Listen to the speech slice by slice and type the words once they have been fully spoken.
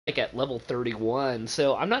like at level 31,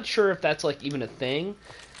 so I'm not sure if that's like even a thing.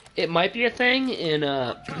 It might be a thing in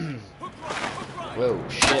whoa,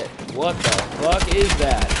 shit. What the fuck is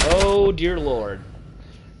that? Oh dear lord.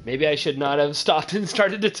 Maybe I should not have stopped and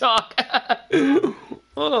started to talk.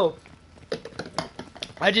 Oh.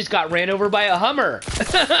 I just got ran over by a Hummer.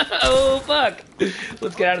 Oh fuck.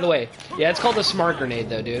 Let's get out of the way. Yeah, it's called a smart grenade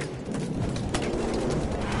though, dude.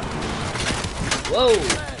 Whoa.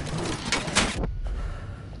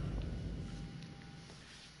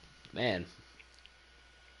 Man.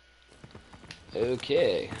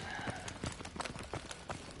 Okay.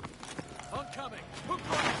 Oncoming. Hook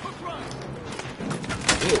run, hook run.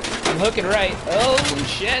 Ooh, I'm hooking right. Oh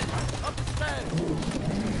shit. Up the stairs.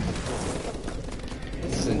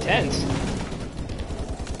 This is intense.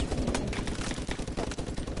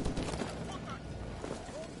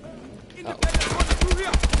 Independent runner through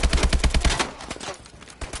here.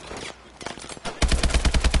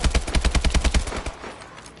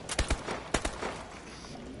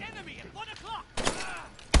 Enemy at 1 o'clock.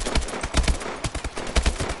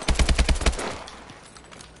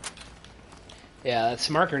 Yeah, that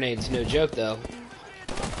smart grenade's no joke though.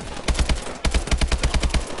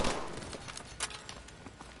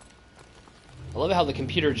 I love how the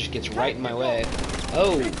computer just gets right in my way.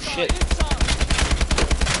 Oh shit.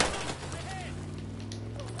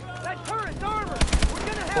 That turret's armored. We're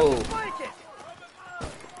gonna have Oh. to flank it.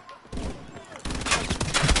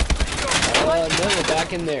 No,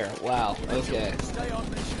 back in there. Wow. Okay. Stay on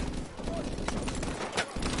mission.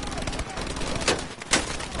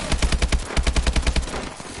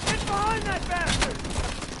 Get behind that bastard.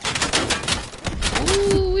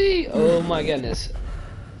 Ooh-wee. Oh my goodness.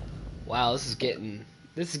 Wow, this is getting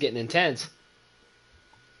intense.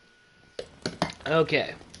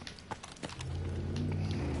 Okay.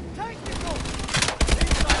 Tactical.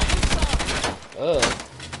 Inside. Oh.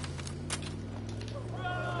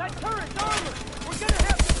 That turret's armored. We're gonna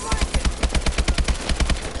have to flank it.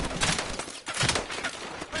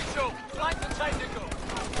 Mitchell, flank the tactical.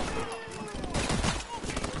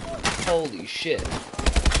 Holy shit.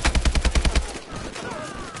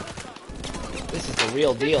 This is the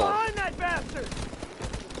real deal. Behind that bastard.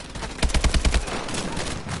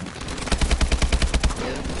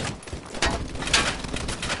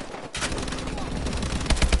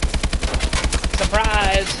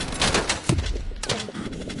 Surprise!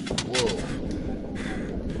 Whoa.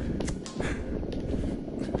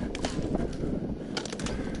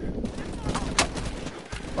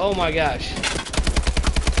 Oh my gosh.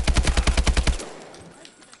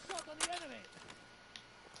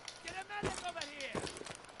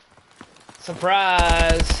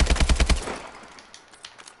 Surprise!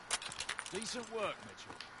 Decent work,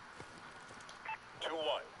 Mitchell.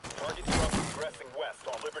 2-1. Target truck progressing west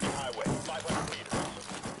on Liberty Highway, 500 meters.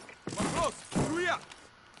 Come close. Through here.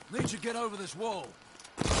 Need to get over this wall.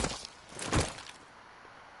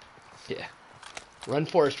 Yeah. Run,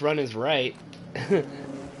 Forrest, run is right. Get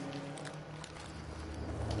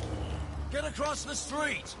across the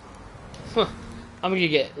street. I'm gonna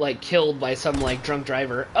get, like, killed by some, like, drunk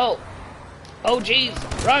driver. Oh! Oh, jeez!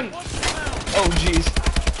 Run! Oh, jeez.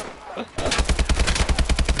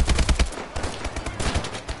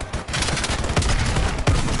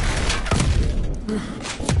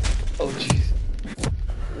 Oh, jeez.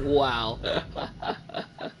 Wow.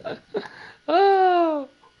 Oh!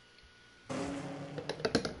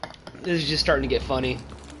 This is just starting to get funny.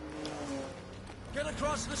 Get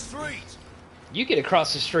across the street. You get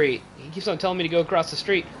across the street. He keeps on telling me to go across the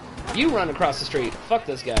street. You run across the street. Fuck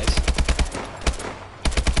those guys. Get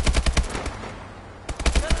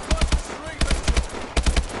across the street, Mitchell.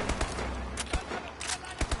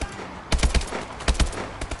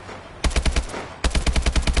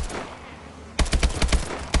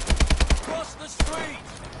 Cross the street.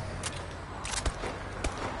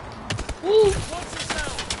 Woo! Watch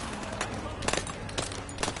yourself.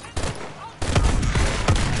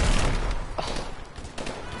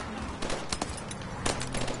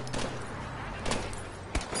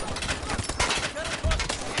 Get across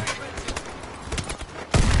the street, Mitchell.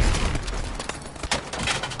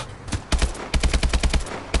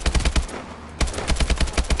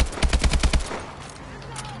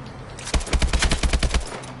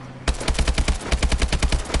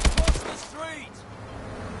 Cross the street.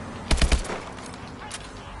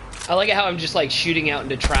 I like it how I'm just like shooting out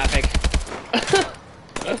into traffic.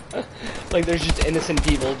 Like there's just innocent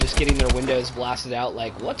people just getting their windows blasted out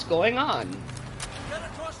like, what's going on? Get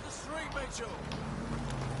across the street, Mitchell.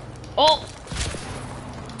 Oh!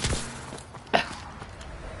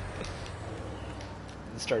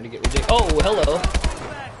 It's starting to get ridiculous. Oh, hello.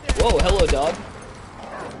 Whoa, hello, dog.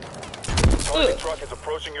 Target truck is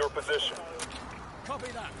approaching your position.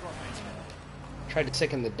 Copy that, Prophet. Tried to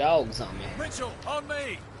sicken the dogs on me. Mitchell, on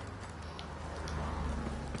me!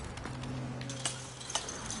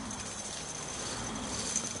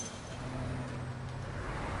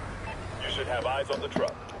 You should have eyes on the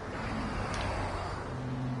truck.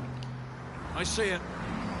 I see it.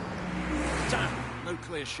 Damn, no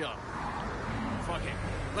clear shot. Fuck it.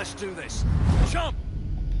 Let's do this. Jump!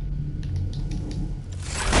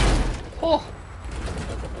 Oh.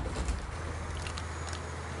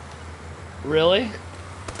 Really?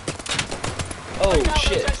 Oh Take out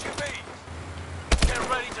shit. those SUVs. Get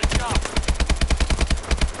ready to jump.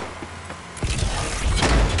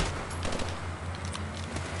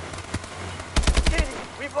 Kitty,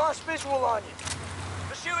 we've lost visual on you.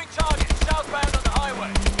 Pursuing target southbound on the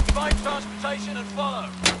highway. Find transportation and follow.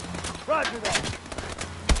 Roger that.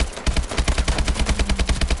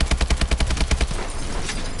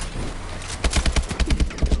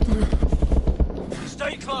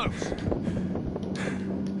 Stay close.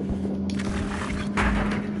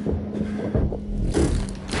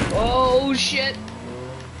 Oh shit.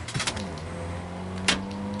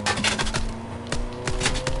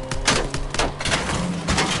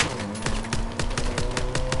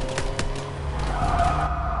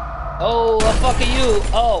 Oh, the fuck are you?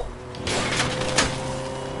 Oh.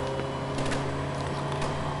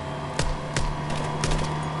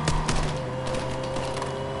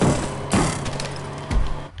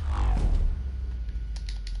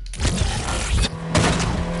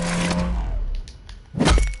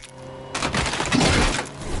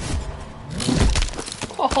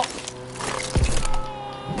 Oh.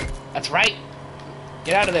 That's right.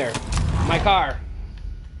 Get out of there. My car.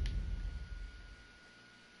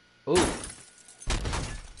 Ooh.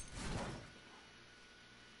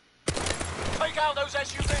 Take out those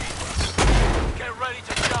SUVs. Get ready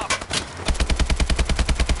to jump.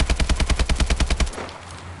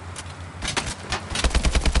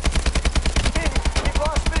 Kitty, we've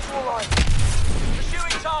lost visual on you.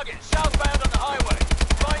 Pursuing target southbound on the highway.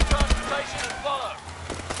 Find transportation and follow.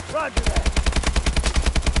 Roger that.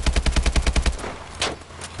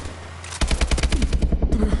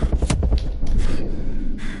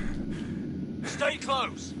 Stay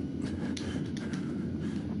close.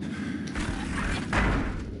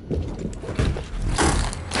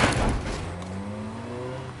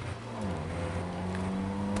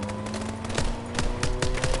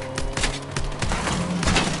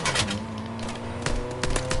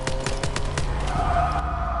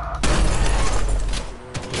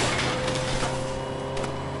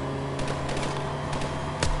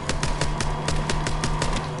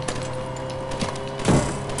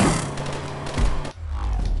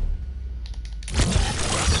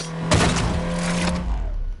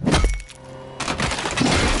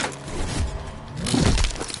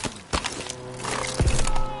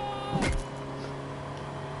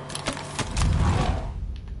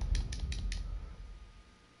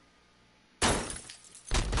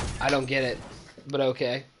 I don't get it, but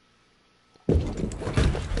okay.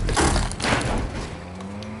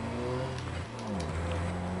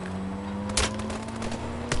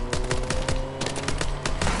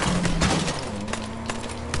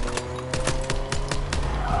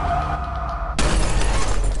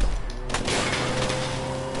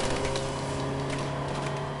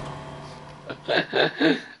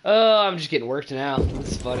 Oh, I'm just getting worked now.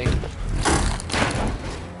 This is funny.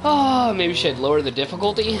 Oh, maybe should lower the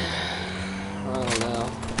difficulty? I don't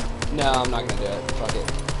know. No, I'm not gonna do it. Fuck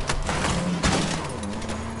it.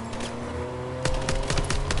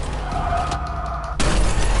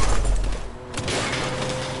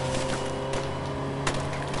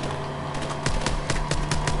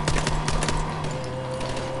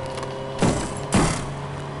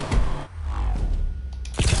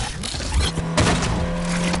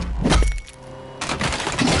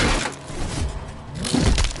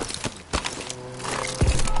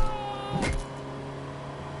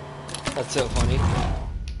 That's so funny.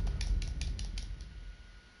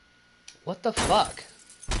 What the fuck?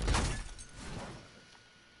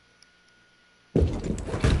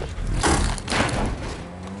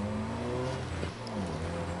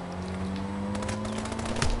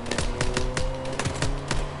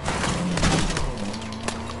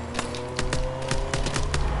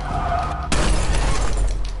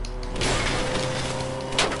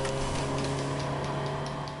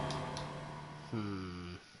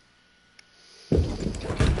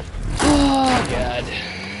 Oh, God.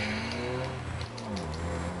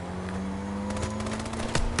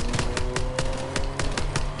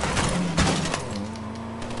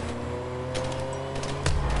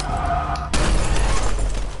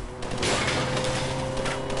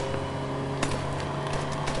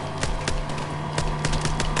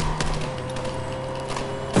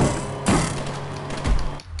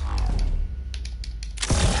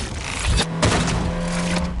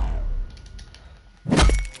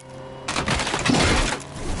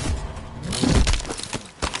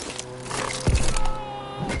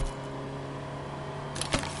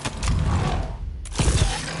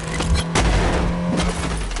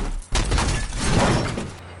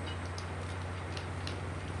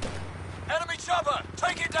 cover!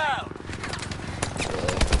 Take it down!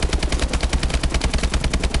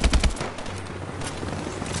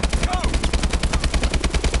 Go!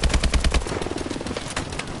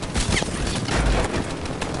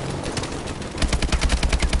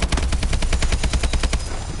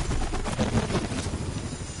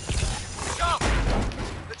 Jump!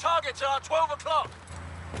 The targets are 12 o'clock!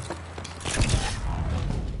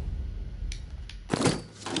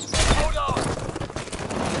 Hold on!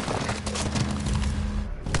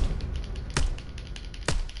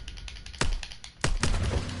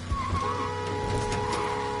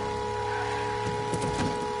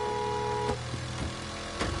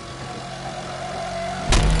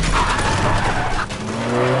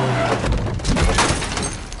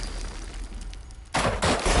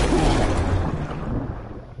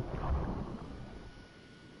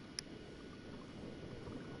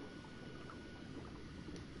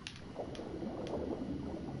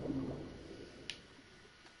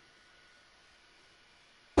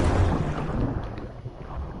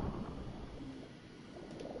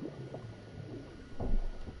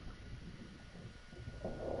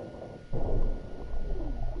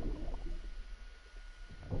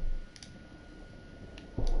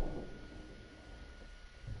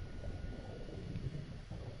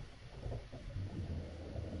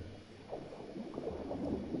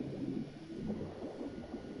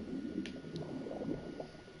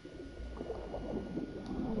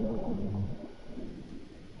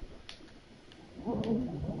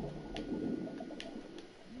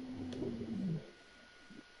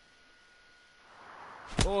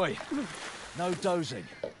 Boy, no dozing.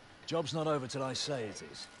 Job's not over till I say it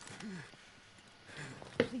is.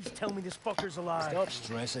 Please tell me this fucker's alive. Stop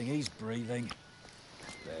stressing, he's breathing.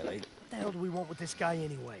 Barely. What the hell do we want with this guy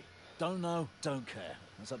anyway? Don't know, don't care.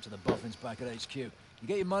 That's up to the boffins back at HQ. You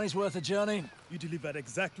get your money's worth of journey? You delivered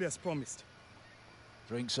exactly as promised.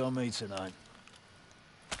 Drinks on me tonight.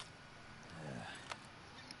 Yeah.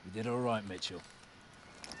 You did all right, Mitchell.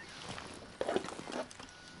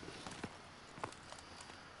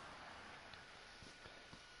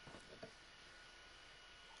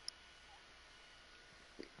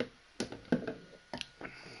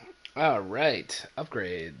 All right,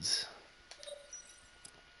 upgrades.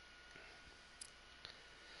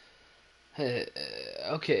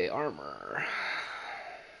 Okay, armor.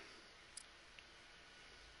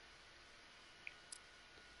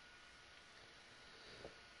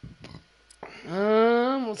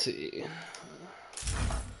 Let's see.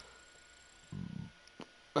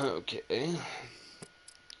 Okay.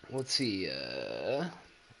 Let's see,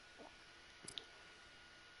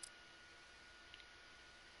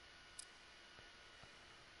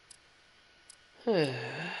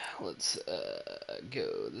 let's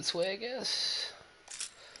go this way, I guess.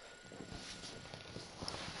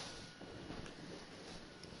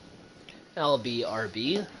 I'll be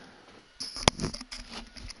RB.